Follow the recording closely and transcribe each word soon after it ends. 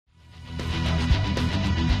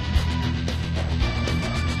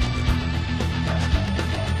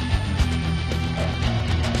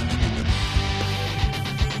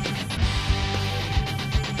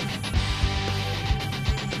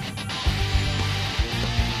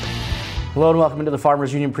Hello and welcome into the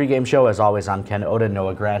Farmers Union pregame show. As always, I'm Ken Oda,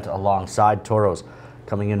 Noah Grant alongside Tauros,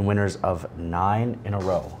 coming in winners of 9 in a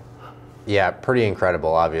row. Yeah, pretty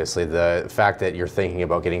incredible, obviously. The fact that you're thinking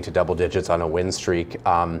about getting to double digits on a win streak.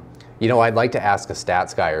 You know, I'd like to ask a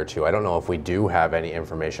stats guy or two. I don't know if we do have any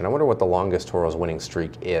information. I wonder what the longest Tauros winning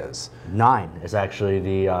streak is. 9 is actually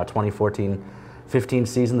the 2014-15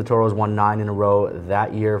 season. The Tauros won 9 in a row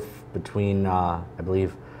that year between, I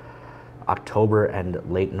believe, October and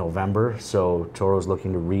late November. So Tauros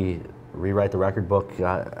looking to rewrite the record book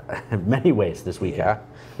in many ways this weekend. Yeah,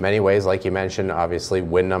 many ways, like you mentioned. Obviously,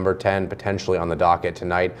 win number 10 potentially on the docket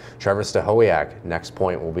tonight. Trevor Stahowiak, next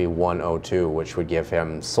point will be 102, which would give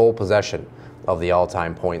him sole possession of the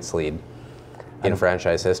all-time points lead in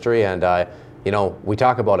franchise history. And, you know, we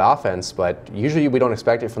talk about offense, but usually we don't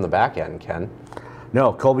expect it from the back end, Ken.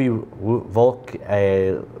 No, Colby Volk,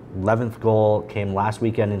 a 11th goal came last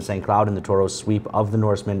weekend in St. Cloud in the Tauros sweep of the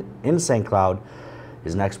Norsemen in St. Cloud.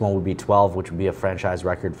 His next one would be 12, which would be a franchise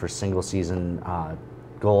record for single season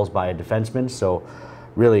goals by a defenseman. So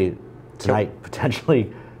really tonight,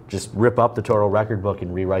 potentially just rip up the Tauros record book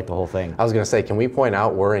and rewrite the whole thing. I was going to say, can we point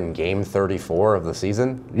out we're in game 34 of the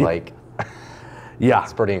season? Like, yeah,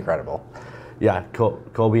 it's pretty incredible. Yeah,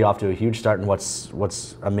 Colby off to a huge start, and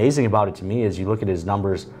what's amazing about it to me is you look at his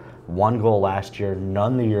numbers, 1 goal last year,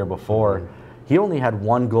 none the year before. He only had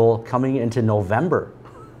 1 goal coming into November.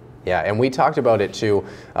 Yeah, and we talked about it too,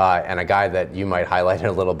 and a guy that you might highlight it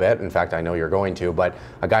a little bit, in fact I know you're going to, but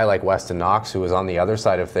a guy like Weston Knox, who is on the other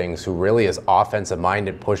side of things, who really is offensive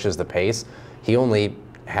minded, pushes the pace, he only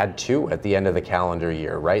had 2 at the end of the calendar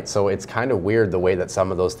year, right? So it's kind of weird the way that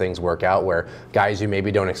some of those things work out, where guys you maybe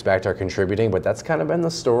don't expect are contributing, but that's kind of been the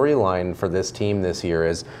storyline for this team this year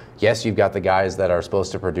is, yes, you've got the guys that are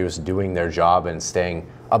supposed to produce doing their job and staying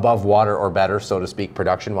above water or better, so to speak,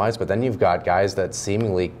 production-wise, but then you've got guys that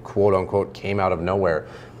seemingly, quote-unquote, came out of nowhere.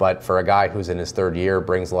 But for a guy who's in his 3rd year,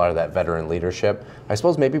 brings a lot of that veteran leadership, I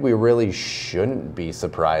suppose maybe we really shouldn't be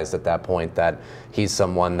surprised at that point that he's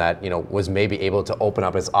someone that, you know, was maybe able to open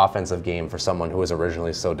up his offensive game for someone who was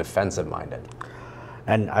originally so defensive-minded.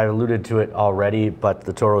 And I alluded to it already, but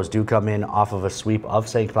the Tauros do come in off of a sweep of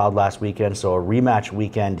St. Cloud last weekend, so a rematch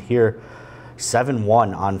weekend here.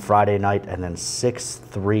 7-1 on Friday night and then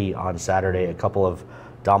 6-3 on Saturday. A couple of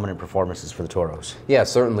dominant performances for the Tauros. Yeah, it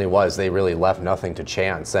certainly was. They really left nothing to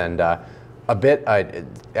chance. And a bit,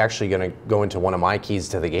 actually going to go into one of my keys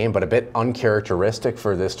to the game, but a bit uncharacteristic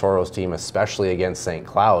for this Tauros team, especially against St.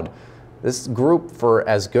 Cloud. This group, for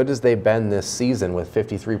as good as they've been this season with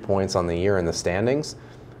 53 points on the year in the standings,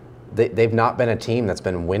 they've not been a team that's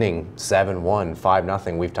been winning 7-1,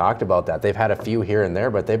 5-0. We've talked about that. They've had a few here and there,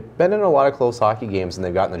 but they've been in a lot of close hockey games and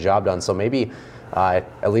they've gotten the job done. So maybe,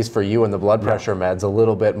 at least for you and the blood pressure meds, a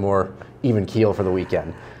little bit more even keel for the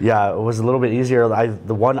weekend. Yeah, it was a little bit easier.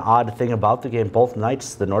 The one odd thing about the game, both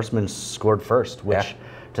nights, the Norsemen scored first, which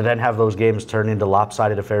to then have those games turn into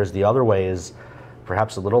lopsided affairs the other way is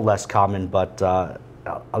perhaps a little less common. But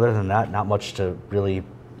other than that, not much to really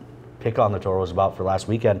pick on the Tauros about for last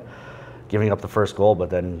weekend, giving up the first goal, but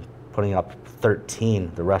then putting up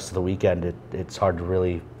 13 the rest of the weekend. It's hard to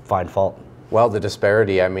really find fault. Well, the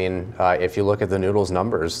disparity, I mean, if you look at the Noodles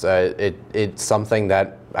numbers, it's something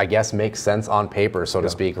that I guess makes sense on paper, so to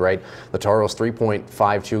speak, right? The Tauros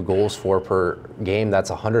 3.52 goals for per game. That's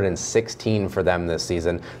 116 for them this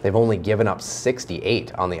season. They've only given up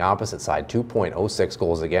 68 on the opposite side, 2.06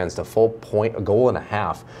 goals against, a goal and a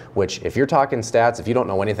half, which if you're talking stats, if you don't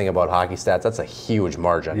know anything about hockey stats, that's a huge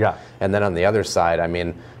margin. Yeah. And then on the other side, I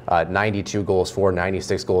mean, 92 goals for,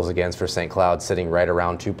 96 goals against for St. Cloud, sitting right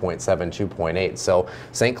around 2.7, 2.8. So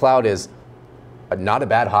St. Cloud is not a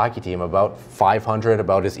bad hockey team, about 500,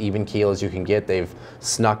 about as even keel as you can get. They've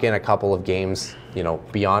snuck in a couple of games, you know,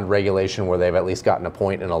 beyond regulation where they've at least gotten a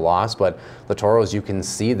point and a loss. But the Tauros, you can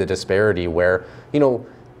see the disparity where, you know,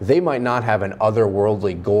 they might not have an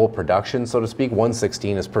otherworldly goal production, so to speak.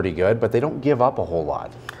 116 is pretty good, but they don't give up a whole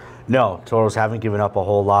lot. No, Tauros haven't given up a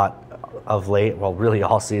whole lot of late, well, really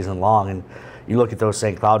all season long. And you look at those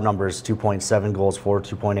St. Cloud numbers, 2.7 goals for,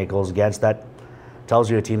 2.8 goals against. That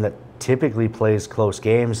tells you a team that typically plays close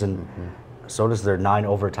games, and so does their 9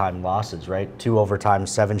 overtime losses, right? 2 overtime,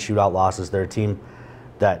 7 shootout losses. They're a team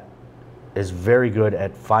that is very good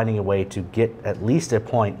at finding a way to get at least a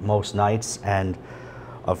point most nights, and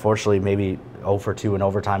unfortunately maybe 0 for 2 in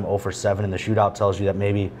overtime, 0 for 7 in the shootout tells you that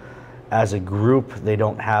maybe as a group they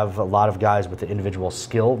don't have a lot of guys with the individual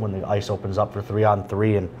skill when the ice opens up for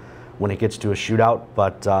 3-on-3 and when it gets to a shootout.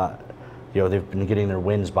 But they've been getting their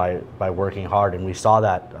wins by working hard, and we saw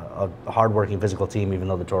that a hard-working physical team, even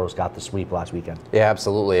though the Tauros got the sweep last weekend. Yeah,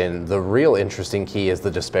 absolutely. And the real interesting key is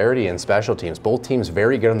the disparity in special teams. Both teams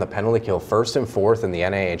very good on the penalty kill, 1st and 4th in the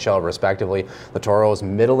NAHL respectively. The Tauros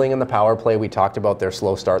middling in the power play. We talked about their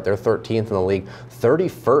slow start. They're 13th in the league,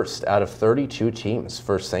 31st out of 32 teams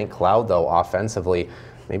for St. Cloud, though, offensively.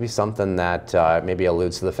 Maybe something that maybe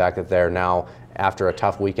alludes to the fact that they're now, after a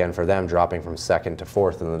tough weekend for them, dropping from 2nd to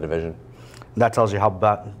 4th in the division. That tells you how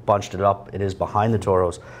bunched it up it is behind the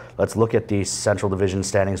Tauros. Let's look at the Central Division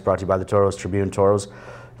standings brought to you by the Tauros Tribune. Tauros,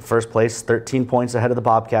 first place, 13 points ahead of the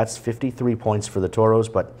Bobcats, 53 points for the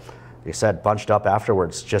Tauros, but like I said, bunched up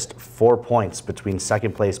afterwards. Just 4 points between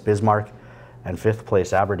 2nd place Bismarck and 5th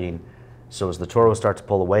place Aberdeen. So as the Tauros start to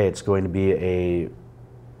pull away, it's going to be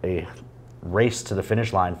a race to the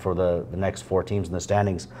finish line for the next 4 teams in the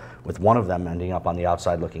standings, with one of them ending up on the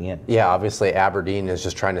outside looking in. Yeah, obviously Aberdeen is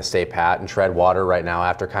just trying to stay pat and tread water right now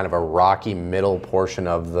after kind of a rocky middle portion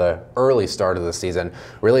of the early start of the season.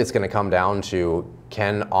 Really, it's going to come down to,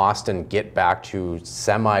 can Austin get back to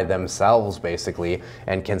semi themselves, basically,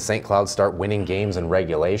 and can St. Cloud start winning games in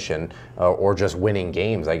regulation, or just winning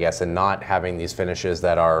games, I guess, and not having these finishes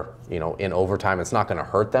that are, in overtime. It's not going to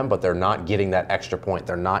hurt them, but they're not getting that extra point.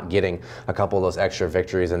 They're not getting a couple of those extra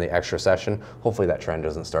victories in the extra session. Hopefully that trend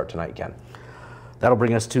doesn't start tonight again. That'll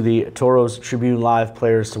bring us to the Tauros Tribune Live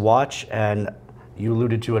players to watch, and you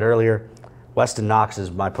alluded to it earlier. Weston Knox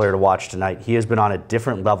is my player to watch tonight. He has been on a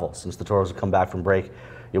different level since the Tauros have come back from break.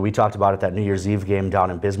 We talked about it, that New Year's Eve game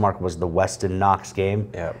down in Bismarck was the Weston Knox game.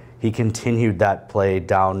 Yep. He continued that play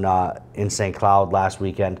down in St. Cloud last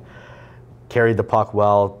weekend. Carried the puck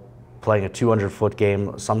well, playing a 200-foot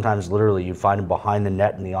game. Sometimes literally you find him behind the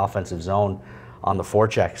net in the offensive zone on the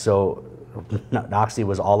forecheck. So Knoxy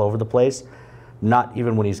was all over the place. Not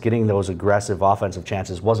even when he's getting those aggressive offensive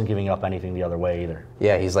chances, wasn't giving up anything the other way either.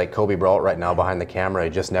 Yeah, he's like Kobe Bryant right now behind the camera. He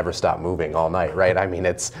just never stopped moving all night, right? I mean,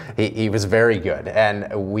 he was very good.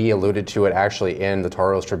 And we alluded to it actually in the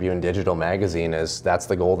Tauros Tribune digital magazine, as that's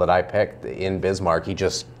the goal that I picked in Bismarck. He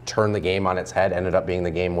just turned the game on its head, ended up being the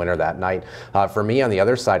game winner that night. For me, on the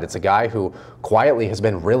other side, it's a guy who quietly has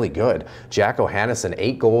been really good. Jack O'Hannison,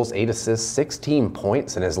 8 goals, 8 assists, 16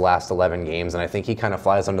 points in his last 11 games, and I think he kind of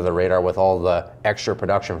flies under the radar with all the extra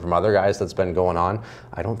production from other guys that's been going on.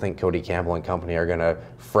 I don't think Cody Campbell and company are going to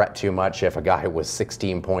fret too much if a guy with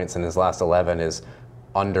 16 points in his last 11 is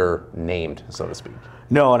under-named, so to speak.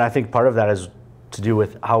 No, and I think part of that is to do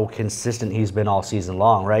with how consistent he's been all season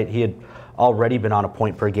long, right? He had already been on a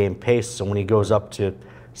point-per-game pace, so when he goes up to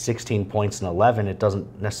 16 points in 11, it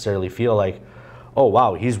doesn't necessarily feel like, oh,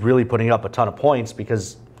 wow, he's really putting up a ton of points,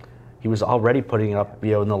 because he was already putting up, in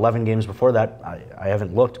the 11 games before that. I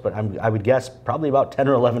haven't looked, but I would guess probably about 10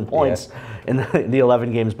 or 11 points in the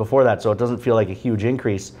 11 games before that, so it doesn't feel like a huge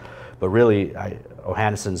increase. But really,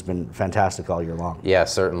 O'Hannison's been fantastic all year long. Yeah,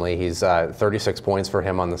 certainly. He's 36 points for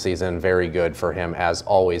him on the season. Very good for him, as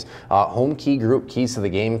always. Home key group keys to the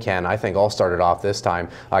game, Ken, I think all started off this time.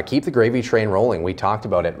 Keep the gravy train rolling. We talked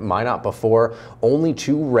about it. Minot before. Only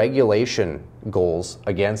 2 regulation goals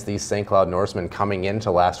against these St. Cloud Norsemen coming into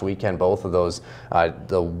last weekend. Both of those,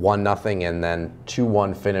 the 1-0 and then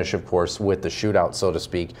 2-1 finish, of course, with the shootout, so to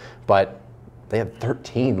speak. But they had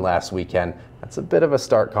 13 last weekend. That's a bit of a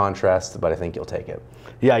stark contrast, but I think you'll take it.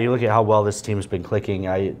 Yeah, you look at how well this team's been clicking.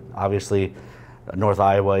 Obviously, North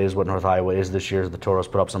Iowa is what North Iowa is this year. The Tauros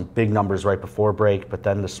put up some big numbers right before break, but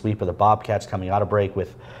then the sweep of the Bobcats coming out of break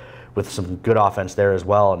with some good offense there as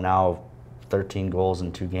well, and now 13 goals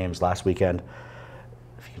in 2 games last weekend.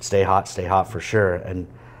 If you can stay hot for sure. And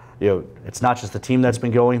it's not just the team that's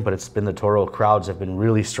been going, but it's been the Toro crowds have been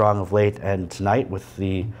really strong of late. And tonight with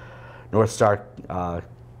the North Star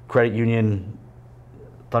Credit Union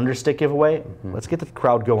Thunderstick giveaway, let's get the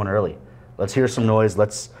crowd going early. Let's hear some noise.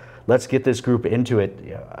 Let's get this group into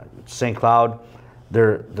it. St. Cloud,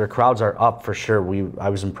 their crowds are up for sure. I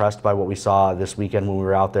was impressed by what we saw this weekend when we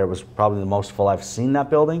were out there. It was probably the most full I've seen that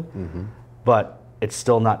building, but it's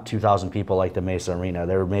still not 2,000 people like the MAYSA Arena.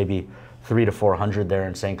 There were maybe 300 to 400 there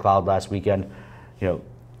in St. Cloud last weekend.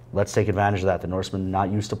 Let's take advantage of that. The Norsemen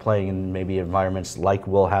not used to playing in maybe environments like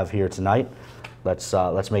we'll have here tonight.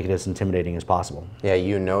 Let's make it as intimidating as possible. Yeah,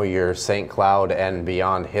 your St. Cloud and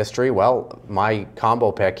beyond history. Well, my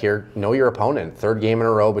combo pick here, know your opponent. 3rd game in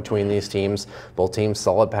a row between these teams. Both teams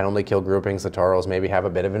solid penalty kill groupings. The Tauros maybe have a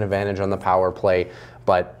bit of an advantage on the power play.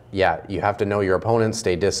 But yeah, you have to know your opponent,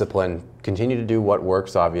 stay disciplined, continue to do what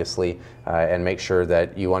works, obviously, and make sure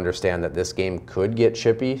that you understand that this game could get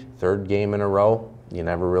chippy. 3rd game in a row. You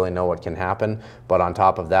never really know what can happen. But on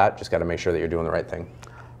top of that, just got to make sure that you're doing the right thing.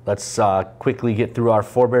 Let's quickly get through our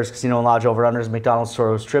Forebears Casino and Lodge over-unders, McDonald's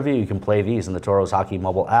Toros trivia. You can play these in the Toros Hockey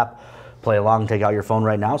mobile app. Play along, take out your phone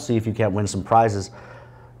right now, see if you can't win some prizes.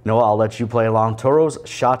 Noah, I'll let you play along. Toros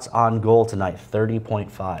shots on goal tonight,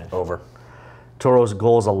 30.5. Over. Toros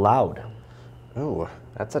goals allowed. Ooh,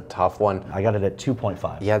 that's a tough one. I got it at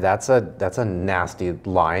 2.5. Yeah, that's a nasty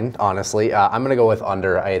line, honestly. I'm going to go with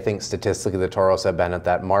under. I think statistically the Toros have been at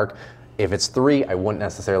that mark. If it's 3, I wouldn't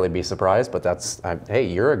necessarily be surprised, but hey,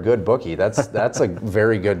 you're a good bookie. That's a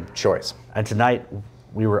very good choice. And tonight,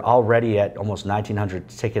 we were already at almost 1,900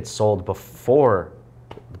 tickets sold before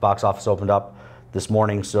the box office opened up this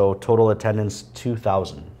morning, so total attendance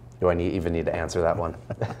 2,000. Do I even need to answer that one?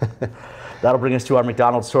 That'll bring us to our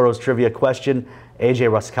McDonald's Toros trivia question.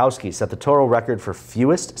 AJ Ruskowski set the Toro record for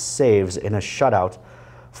fewest saves in a shutout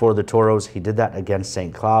for the Toros. He did that against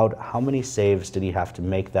St. Cloud. How many saves did he have to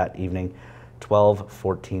make that evening? 12,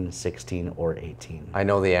 14, 16, or 18? I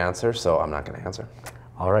know the answer, so I'm not going to answer.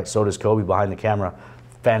 All right, so does Kobe behind the camera.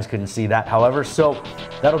 Fans couldn't see that, however. So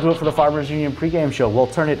that'll do it for the Farmers Union pregame show. We'll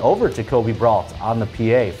turn it over to Kobe Brault on the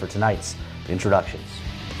PA for tonight's introductions.